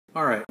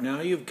All right,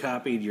 now you've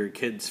copied your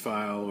kids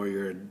file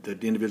or the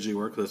individually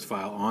work list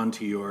file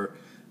onto your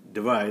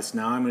device.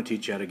 Now I'm going to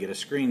teach you how to get a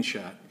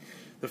screenshot.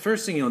 The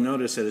first thing you'll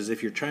notice is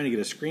if you're trying to get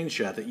a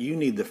screenshot that you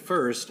need the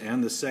first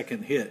and the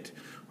second hit,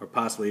 or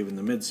possibly even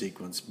the mid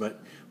sequence,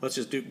 but let's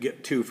just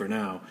get two for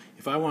now.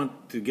 If I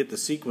want to get the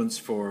sequence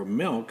for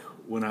milk,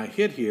 when I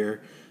hit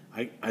here,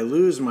 I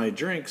lose my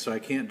drink, so I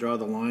can't draw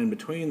the line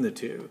between the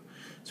two.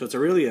 So it's a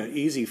really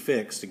easy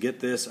fix to get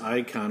this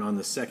icon on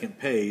the second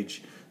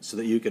page so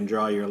that you can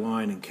draw your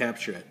line and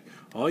capture it.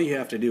 All you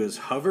have to do is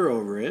hover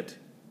over it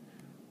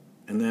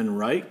and then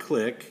right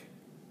click,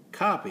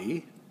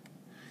 copy,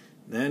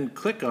 then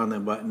click on the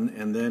button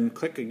and then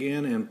click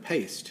again and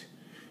paste.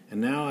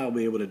 And now I'll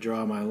be able to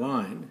draw my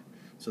line.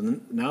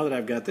 So now that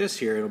I've got this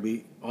here, it'll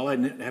be all I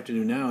have to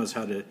do now is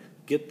how to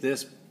get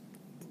this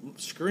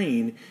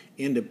screen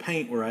into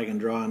Paint where I can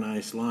draw a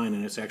nice line,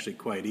 and it's actually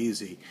quite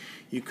easy.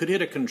 You could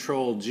hit a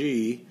Control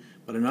G,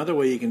 but another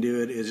way you can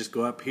do it is just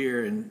go up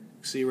here and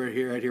see right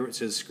here where it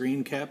says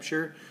Screen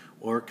Capture,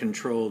 or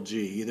Control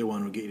G. Either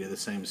one will get you to the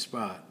same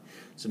spot.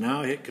 So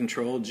now I hit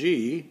Control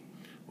G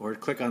or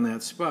click on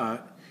that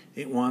spot.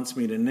 It wants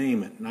me to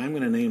name it, and I'm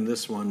going to name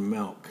this one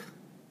Milk.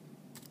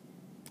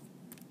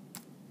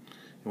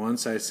 And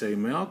once I say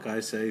Milk, I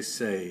say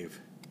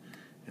Save.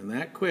 And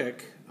that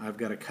quick, I've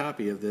got a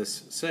copy of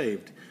this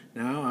saved.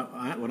 Now,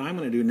 what I'm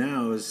going to do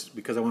now is,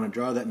 because I want to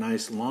draw that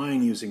nice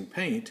line using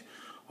Paint,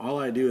 all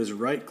I do is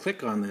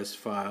right-click on this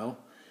file,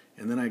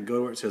 and then I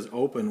go where it says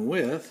Open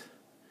With,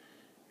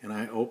 and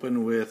I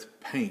open with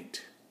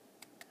Paint.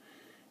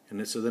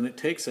 And so then it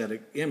takes that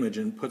image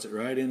and puts it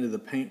right into the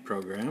Paint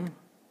program.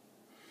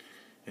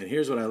 And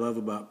here's what I love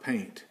about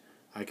Paint.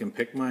 I can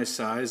pick my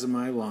size of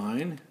my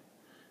line.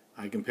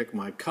 I can pick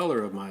my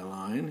color of my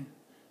line.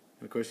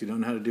 And of course, if you don't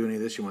know how to do any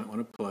of this, you might want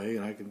to play.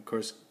 And I can, of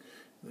course,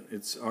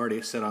 it's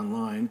already set on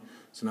line.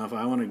 So now if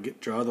I want to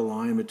draw the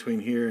line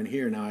between here and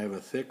here, now I have a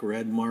thick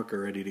red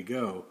marker ready to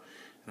go.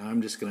 And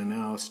I'm just going to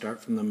now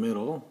start from the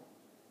middle.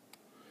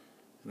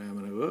 And I'm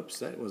going to, whoops,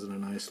 that wasn't a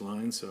nice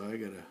line, so I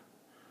got to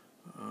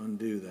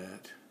undo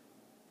that.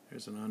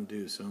 There's an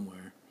undo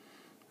somewhere.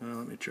 Now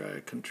let me try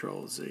a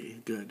Control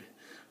Z. Good.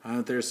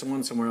 There's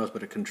one somewhere else,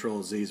 but a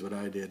Control Z is what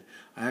I did.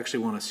 I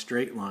actually want a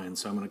straight line,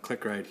 so I'm going to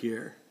click right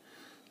here.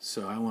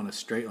 So I want a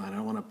straight line.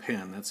 I want a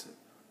pen.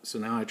 So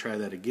now I try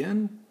that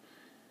again,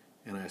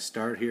 and I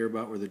start here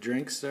about where the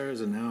drink starts,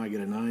 and now I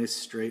get a nice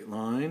straight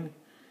line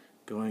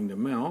going to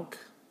Milk.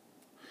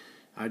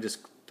 I just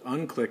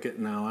unclick it.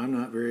 Now I'm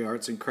not very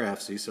arts and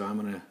craftsy, so I'm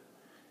going to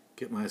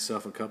get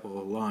myself a couple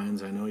of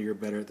lines. I know you're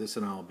better at this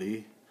than I'll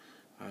be.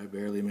 I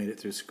barely made it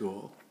through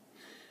school.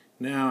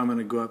 Now I'm going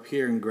to go up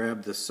here and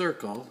grab the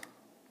circle,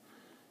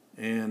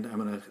 and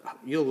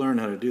you'll learn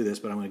how to do this,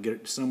 but I'm going to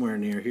get it somewhere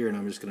near here, and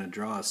I'm just going to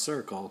draw a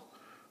circle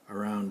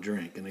around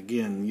drink. And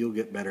again, you'll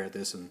get better at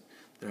this, and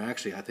I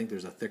think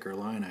there's a thicker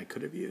line I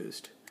could have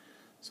used.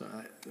 So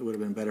it would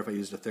have been better if I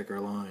used a thicker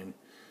line.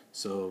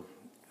 So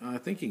I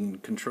think you can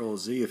Control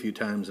Z a few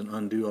times and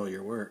undo all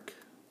your work.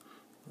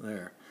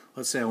 There.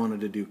 Let's say I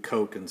wanted to do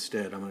Coke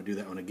instead. I'm going to do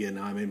that one again.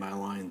 Now I made my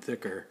line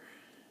thicker.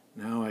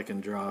 Now I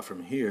can draw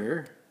from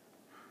here.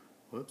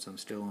 Whoops, I'm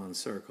still on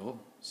circle.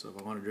 So if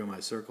I want to draw my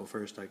circle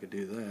first, I could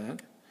do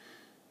that.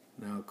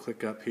 Now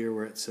click up here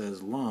where it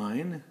says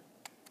line.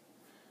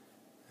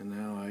 And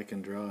now I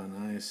can draw a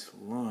nice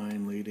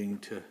line leading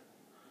to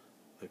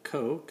the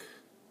Coke.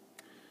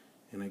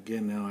 And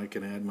again, now I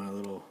can add my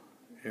little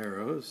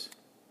arrows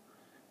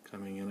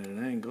coming in at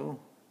an angle.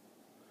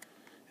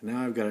 And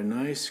now I've got a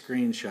nice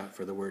screenshot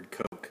for the word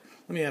Coke.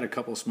 Let me add a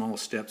couple small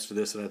steps to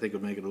this that I think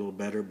would make it a little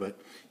better, but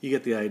you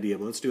get the idea.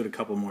 But let's do it a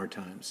couple more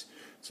times.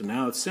 So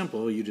now it's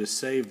simple. You just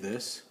save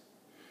this,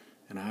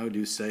 and I would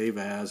do Save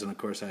As, and of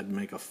course I'd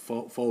make a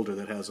folder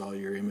that has all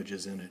your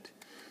images in it.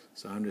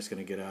 So I'm just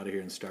going to get out of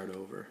here and start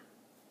over.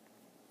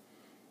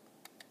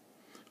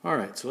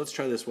 Alright, so let's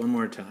try this one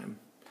more time.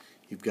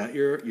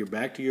 You're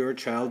back to your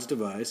child's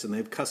device, and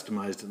they've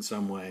customized it in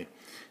some way,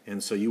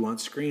 and so you want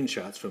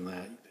screenshots from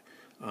that.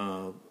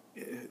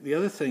 The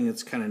other thing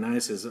that's kind of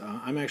nice is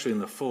I'm actually in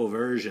the full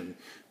version,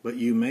 but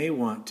you may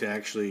want to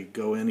actually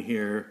go in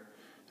here.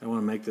 I don't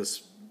want to make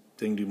this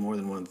thing do more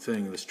than one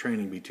thing, this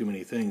training be too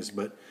many things,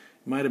 but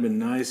it might have been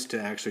nice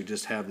to actually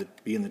just have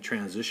it be in the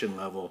transition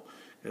level,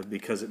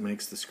 because it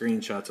makes the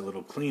screenshots a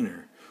little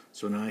cleaner.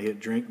 So when I hit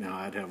drink now,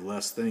 I'd have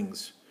less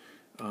things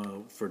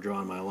for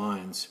drawing my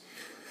lines.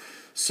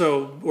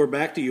 So we're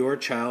back to your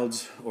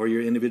child's or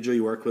your individual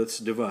you work with's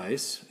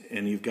device,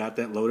 and you've got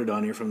that loaded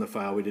on here from the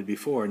file we did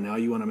before. Now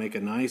you want to make a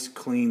nice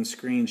clean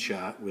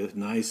screenshot with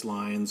nice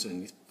lines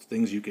and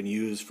things you can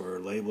use for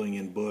labeling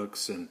in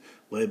books and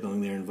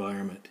labeling their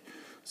environment.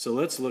 So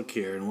let's look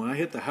here, and when I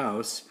hit the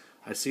house,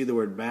 I see the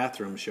word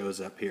bathroom shows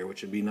up here,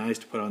 which would be nice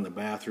to put on the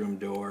bathroom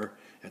door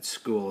at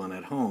school and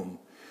at home.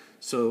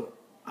 So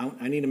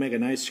I need to make a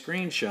nice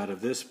screenshot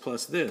of this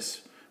plus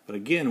this. But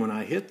again, when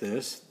I hit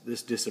this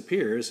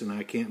disappears, and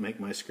I can't make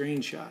my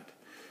screenshot.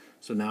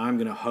 So now I'm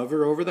going to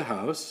hover over the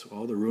house.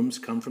 All the rooms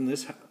come from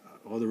this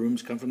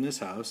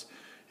house,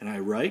 and I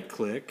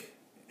right-click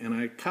and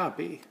I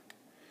copy.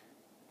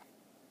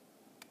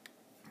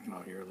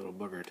 Oh, you're a little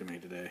booger to me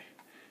today.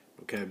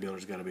 Vocabulary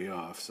Builder's got to be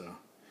off, so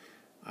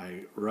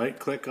I right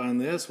click on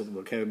this with the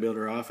Vocabulary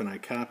Builder off and I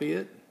copy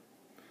it.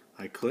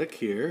 I click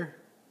here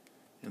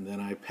and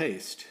then I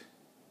paste.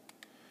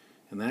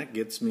 And that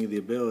gets me the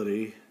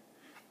ability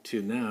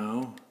to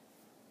now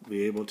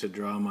be able to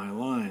draw my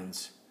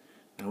lines.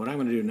 Now what I'm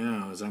going to do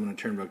now is I'm going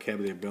to turn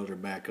Vocabulary Builder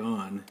back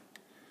on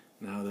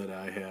now that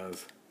I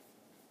have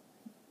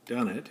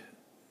done it.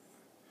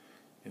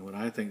 And what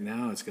I think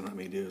now it's going to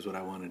let me do is what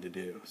I wanted to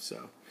do.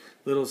 So,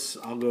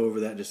 I'll go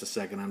over that in just a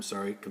second. I'm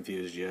sorry it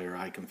confused you, or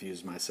I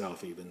confused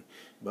myself even.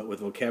 But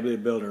with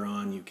Vocabulary Builder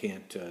on, you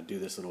can't do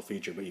this little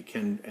feature. But you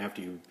can, if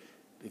you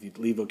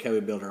leave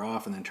Vocabulary Builder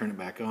off and then turn it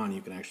back on,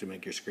 you can actually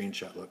make your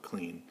screenshot look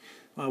clean.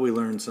 Well, we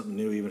learned something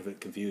new, even if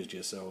it confused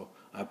you. So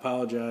I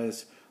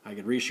apologize. I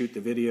could reshoot the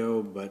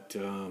video, but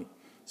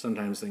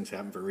sometimes things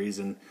happen for a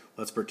reason.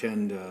 Let's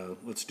pretend.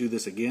 Let's do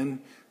this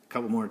again a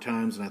couple more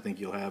times, and I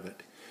think you'll have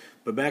it.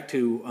 But back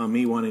to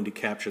me wanting to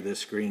capture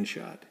this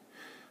screenshot.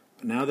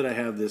 Now that I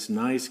have this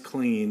nice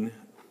clean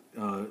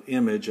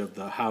image of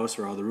the house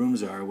where all the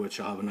rooms are, which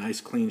I'll have a nice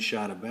clean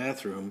shot of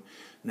bathroom,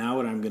 now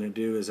what I'm going to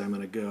do is I'm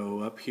going to go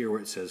up here where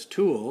it says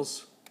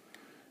Tools,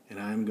 and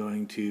I'm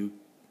going to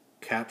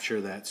capture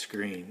that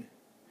screen.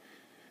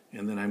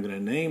 And then I'm going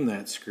to name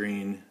that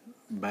screen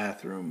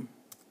Bathroom.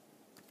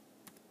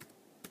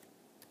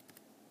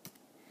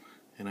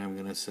 And I'm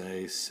going to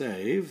say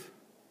Save.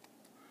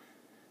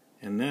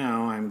 And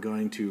now I'm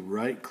going to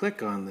right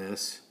click on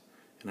this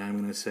and I'm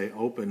going to say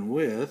Open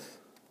With,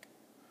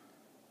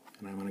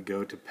 and I'm going to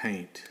go to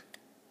Paint.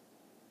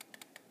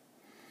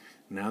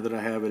 Now that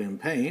I have it in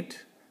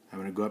Paint, I'm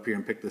going to go up here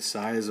and pick the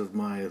size of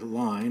my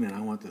line, and I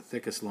want the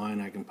thickest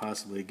line I can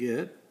possibly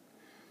get.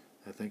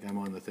 I think I'm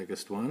on the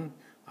thickest one.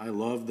 I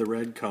love the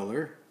red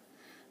color,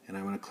 and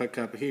I'm going to click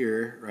up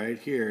here, right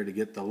here, to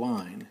get the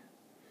line.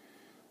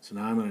 So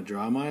now I'm going to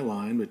draw my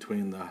line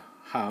between the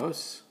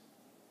house,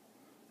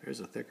 there's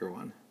a thicker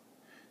one,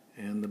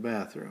 and the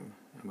bathroom.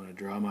 I'm going to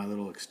draw my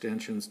little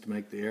extensions to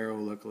make the arrow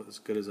look as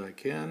good as I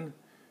can.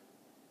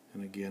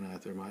 And again,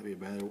 there might be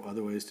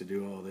other ways to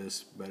do all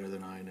this better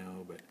than I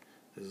know, but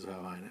this is how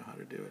I know how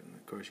to do it. And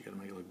of course, you got to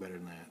make it look better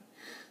than that.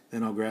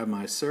 Then I'll grab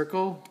my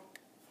circle,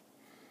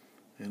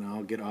 and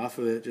I'll get off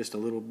of it just a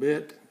little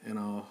bit, and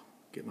I'll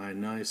get my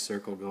nice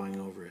circle going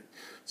over it.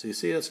 So you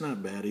see, that's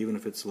not bad, even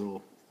if it's a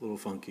little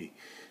funky.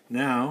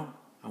 Now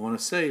I want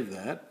to save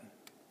that.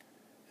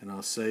 And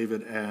I'll save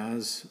it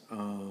as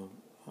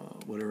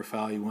whatever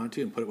file you want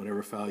to, and put it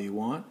whatever file you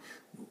want,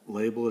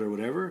 label it or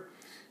whatever.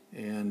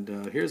 And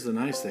here's the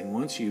nice thing: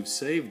 once you've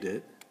saved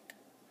it,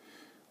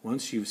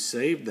 once you've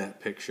saved that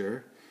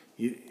picture,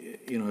 you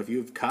know, if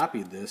you've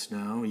copied this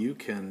now, you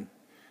can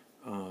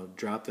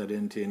drop that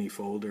into any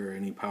folder or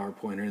any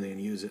PowerPoint or anything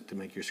and use it to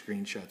make your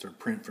screenshots, or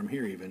print from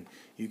here even.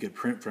 You could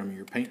print from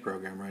your Paint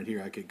program right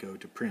here. I could go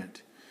to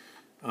Print.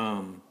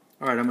 All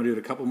right, I'm going to do it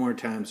a couple more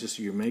times just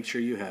so you make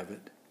sure you have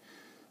it.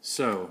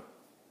 So,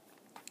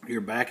 you're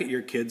back at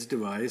your kid's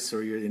device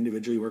or your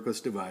individually work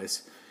with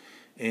device,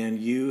 and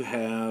you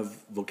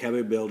have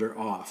Vocabulary Builder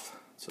off.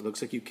 So it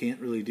looks like you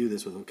can't really do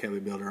this with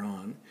Vocabulary Builder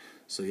on.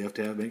 So you have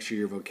to make sure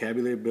your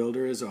Vocabulary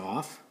Builder is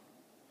off.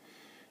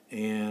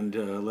 And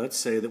let's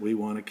say that we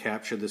want to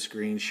capture the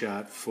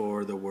screenshot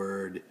for the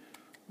word,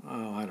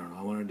 I don't know,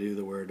 I want to do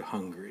the word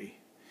hungry.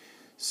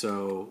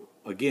 So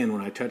again,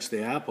 when I touch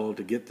the apple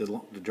to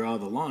draw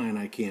the line,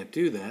 I can't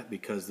do that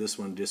because this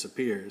one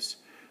disappears.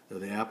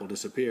 The apple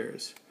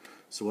disappears.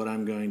 So what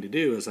I'm going to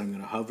do is I'm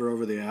going to hover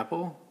over the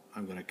apple,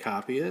 I'm going to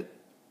copy it,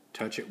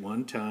 touch it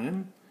one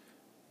time,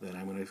 then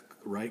I'm going to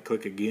right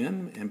click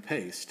again and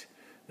paste.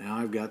 Now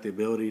I've got the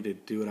ability to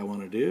do what I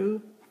want to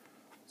do,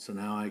 so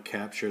now I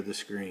capture the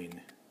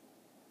screen.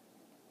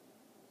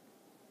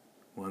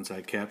 Once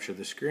I capture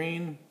the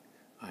screen,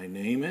 I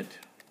name it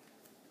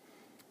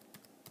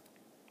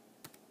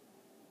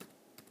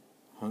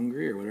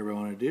hungry or whatever I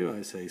want to do.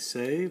 I say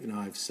save. Now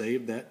I've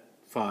saved that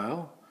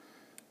file.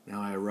 Now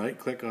I right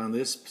click on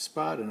this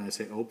spot and I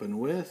say Open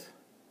With,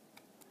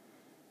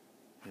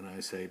 and I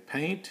say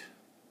Paint.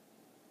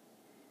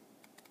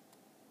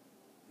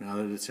 Now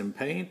that it's in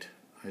Paint,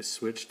 I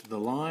switch to the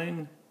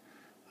line,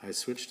 I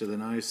switch to the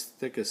nice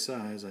thickest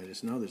size. I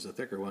just know there's a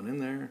thicker one in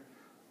there.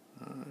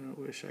 I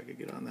wish I could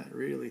get on that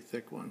really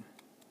thick one.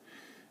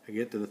 I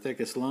get to the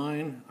thickest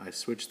line, I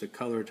switch the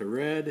color to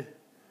red,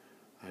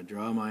 I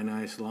draw my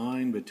nice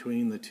line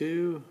between the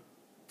two,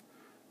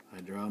 I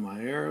draw my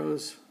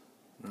arrows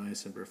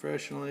nice and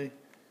professionally.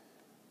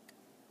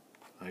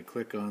 I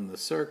click on the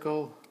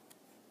circle.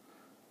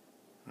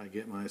 I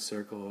get my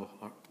circle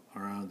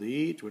around the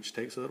each, which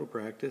takes a little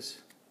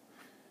practice.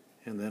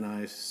 And then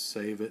I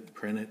save it,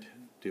 print it,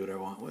 do what I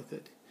want with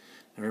it.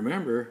 Now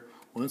remember,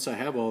 once I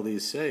have all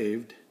these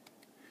saved,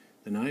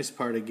 the nice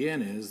part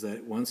again is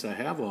that once I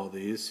have all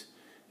these,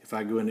 if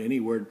I go into any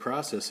word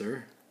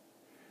processor,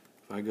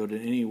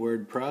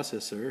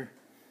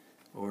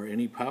 or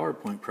any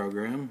PowerPoint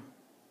program,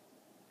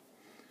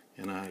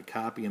 and I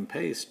copy and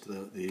paste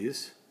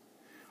these,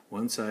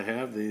 once I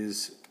have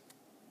these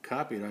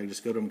copied, I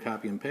just go to them,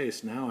 copy and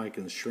paste. Now I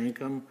can shrink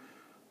them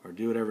or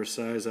do whatever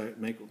size I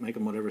make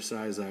them whatever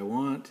size I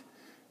want.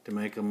 To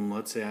make them,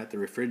 let's say at the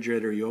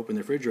refrigerator, you open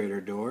the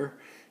refrigerator door,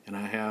 and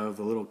I have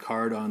a little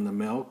card on the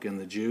milk and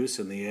the juice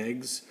and the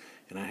eggs,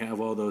 and I have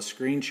all those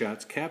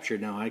screenshots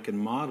captured. Now I can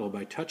model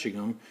by touching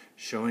them,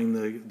 showing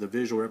the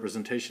visual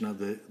representation of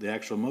the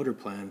actual motor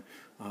plan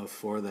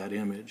for that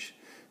image.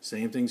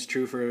 Same thing's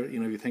true for, if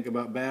you think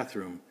about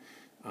bathroom.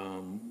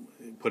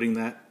 Putting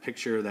that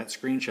picture, that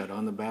screenshot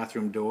on the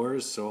bathroom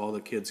doors so all the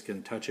kids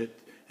can touch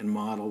it and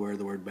model where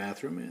the word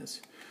bathroom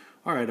is.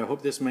 All right, I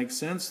hope this makes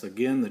sense.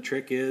 Again, the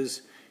trick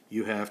is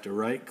you have to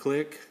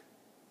right-click,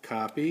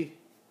 copy,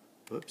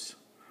 whoops,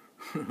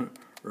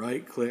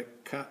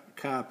 right-click,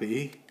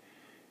 copy,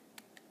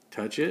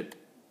 touch it,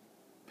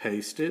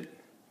 paste it,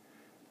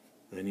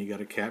 then you got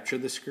to capture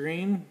the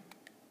screen,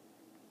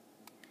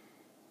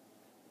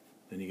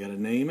 then you got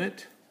to name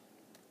it,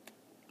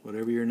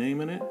 whatever you're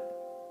naming it,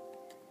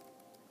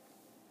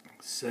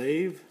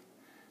 save.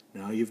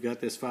 Now you've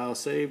got this file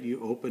saved,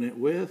 you open it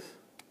with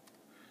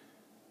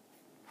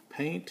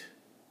Paint,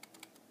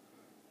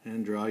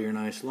 and draw your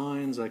nice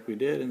lines like we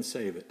did and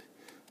save it.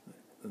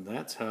 And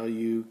that's how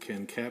you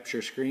can capture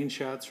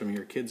screenshots from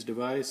your kid's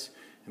device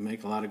and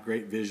make a lot of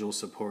great visual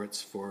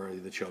supports for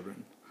the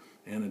children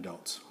and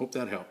adults. Hope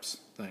that helps.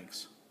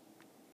 Thanks.